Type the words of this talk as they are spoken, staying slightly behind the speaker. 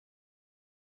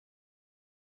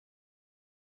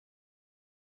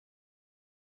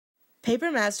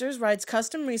Paper Masters writes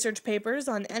custom research papers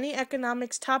on any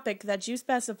economics topic that you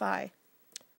specify.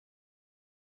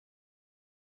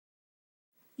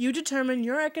 You determine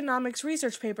your economics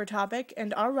research paper topic,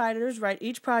 and our writers write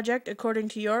each project according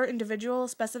to your individual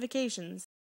specifications.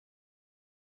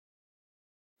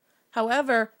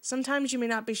 However, sometimes you may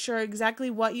not be sure exactly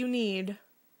what you need.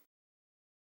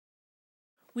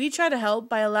 We try to help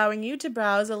by allowing you to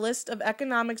browse a list of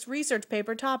economics research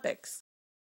paper topics.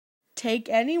 Take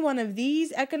any one of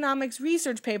these economics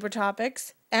research paper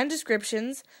topics and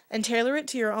descriptions and tailor it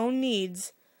to your own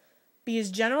needs. Be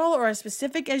as general or as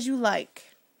specific as you like.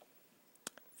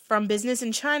 From Business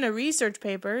in China research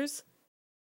papers,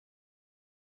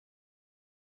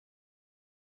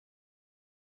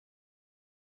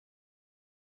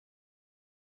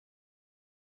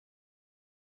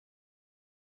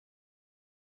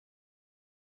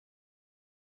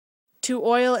 to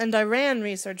oil and Iran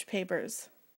research papers.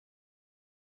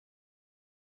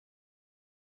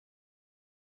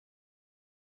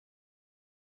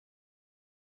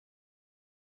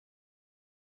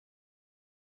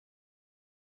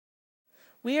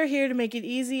 We are here to make it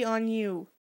easy on you.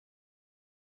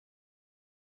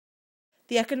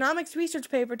 The economics research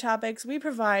paper topics we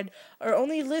provide are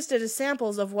only listed as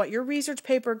samples of what your research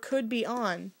paper could be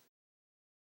on.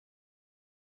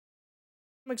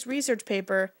 Economics research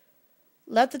paper,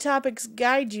 let the topics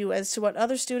guide you as to what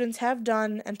other students have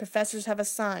done and professors have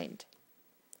assigned.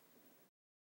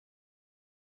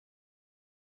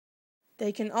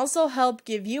 They can also help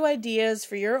give you ideas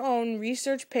for your own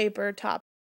research paper topic.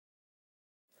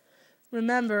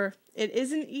 Remember, it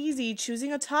isn't easy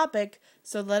choosing a topic,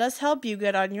 so let us help you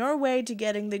get on your way to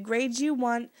getting the grades you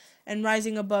want and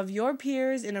rising above your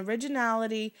peers in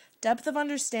originality, depth of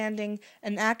understanding,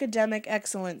 and academic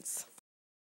excellence.